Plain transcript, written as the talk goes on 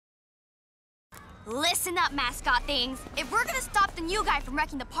Listen up, mascot things. If we're gonna stop the new guy from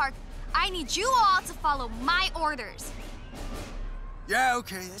wrecking the park, I need you all to follow my orders. Yeah,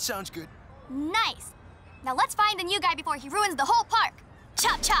 okay, that sounds good. Nice. Now let's find the new guy before he ruins the whole park.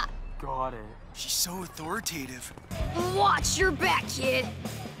 Chop, chop. Got it. She's so authoritative. Watch your back, kid.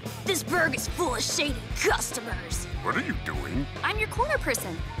 This burg is full of shady customers. What are you doing? I'm your corner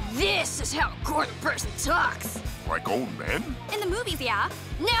person. This is how a corner person talks. Like old men? In the movies, yeah.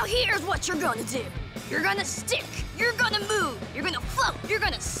 Now here's what you're gonna do. You're gonna stick. You're gonna move. You're gonna float. You're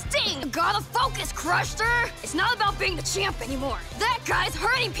gonna sting. You gotta focus, Crusher. It's not about being the champ anymore. That guy's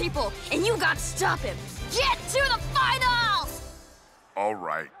hurting people, and you gotta stop him. Get to the finals! All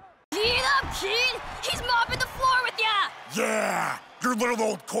right. Get up, kid! He's mopping the floor with ya! Yeah! Your little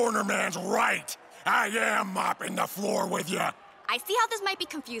old corner man's right! I am mopping the floor with you! I see how this might be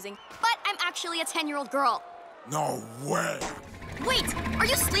confusing, but I'm actually a 10-year-old girl. No way! Wait, are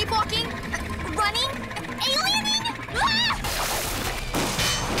you sleepwalking? Running? Aliening? Ah!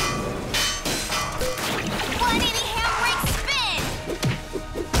 180 handbrake spin!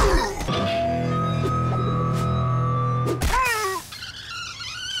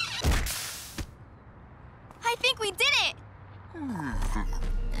 I think we did it!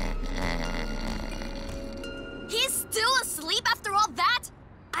 He's still asleep after all that?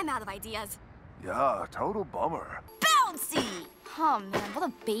 I'm out of ideas. Yeah, total bummer. Bouncy! Oh man, what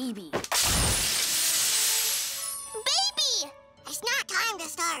a baby. Baby! It's not time to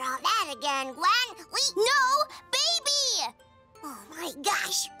start all that again, Gwen. No, baby! Oh my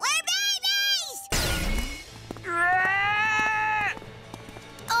gosh, we're babies!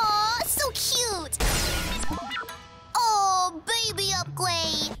 Oh, so cute! Oh, baby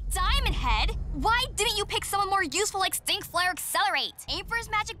upgrade! Diamond Head, why didn't you pick someone more useful like Stink Flare Accelerate? Aim for his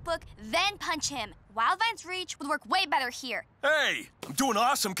magic book, then punch him. Wildvine's Reach would work way better here. Hey, I'm doing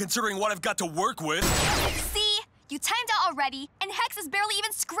awesome considering what I've got to work with. See? You timed out already, and Hex is barely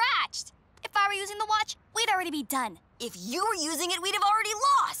even scratched. If I were using the watch, we'd already be done. If you were using it, we'd have already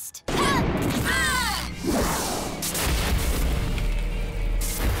lost.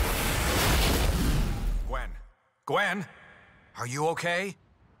 Gwen, are you okay?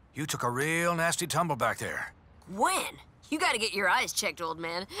 You took a real nasty tumble back there. Gwen, you gotta get your eyes checked, old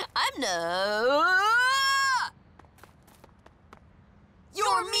man. I'm no...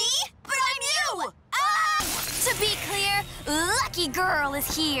 You're me, but I'm you! Ah! To be clear, Lucky Girl is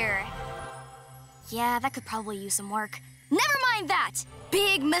here. Yeah, that could probably use some work. Never mind that.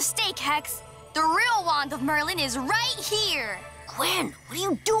 Big mistake, Hex. The real wand of Merlin is right here. Gwen, what are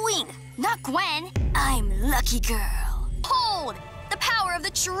you doing? Not Gwen. I'm Lucky Girl. Hold! The power of the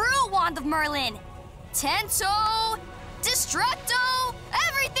true wand of Merlin. Tento, Destructo,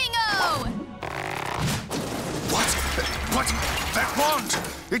 everything-o! What? What? That wand!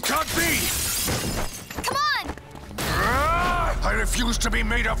 It can't be! Come on! I refuse to be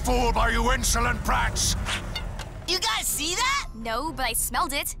made a fool by you insolent brats! You guys see that? No, but I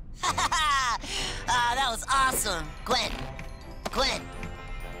smelled it. That was awesome. Gwen. Gwen.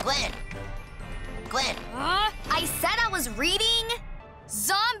 Gwen. Gwen. I said I was reading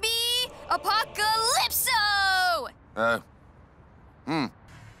Zombie Apocalypso!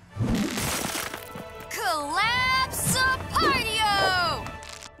 Collapsopartio!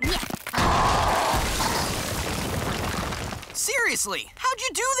 Yeah. Seriously, how'd you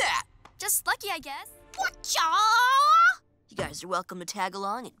do that? Just lucky, I guess. Whatcha? You guys are welcome to tag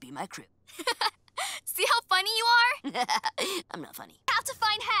along and be my crew. See how funny you are? I'm not funny. Have to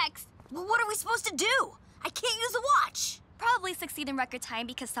find Hex. Well, what are we supposed to do? I can't use a watch. Probably succeed in record time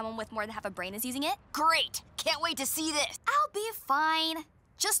because someone with more than half a brain is using it. Great. Can't wait to see this. I'll be fine.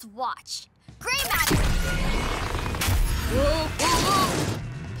 Just watch. Gray matter.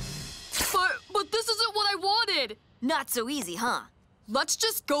 But this isn't what I wanted. Not so easy, huh? Let's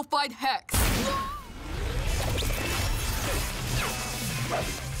just go find Hex.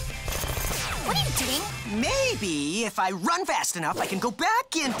 What are you doing? Maybe if I run fast enough, I can go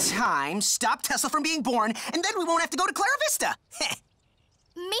back in time, stop Tesla from being born, and then we won't have to go to Clara Vista.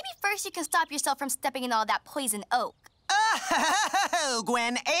 Maybe first you can stop yourself from stepping in all that poison oak. Oh,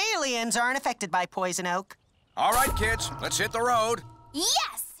 Gwen, aliens aren't affected by poison oak. All right, kids, let's hit the road.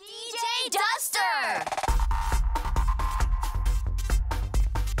 Yes! DJ Duster!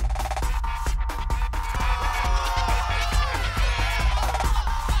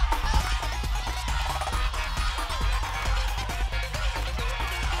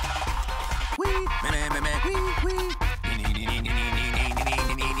 Wee, wee, wee.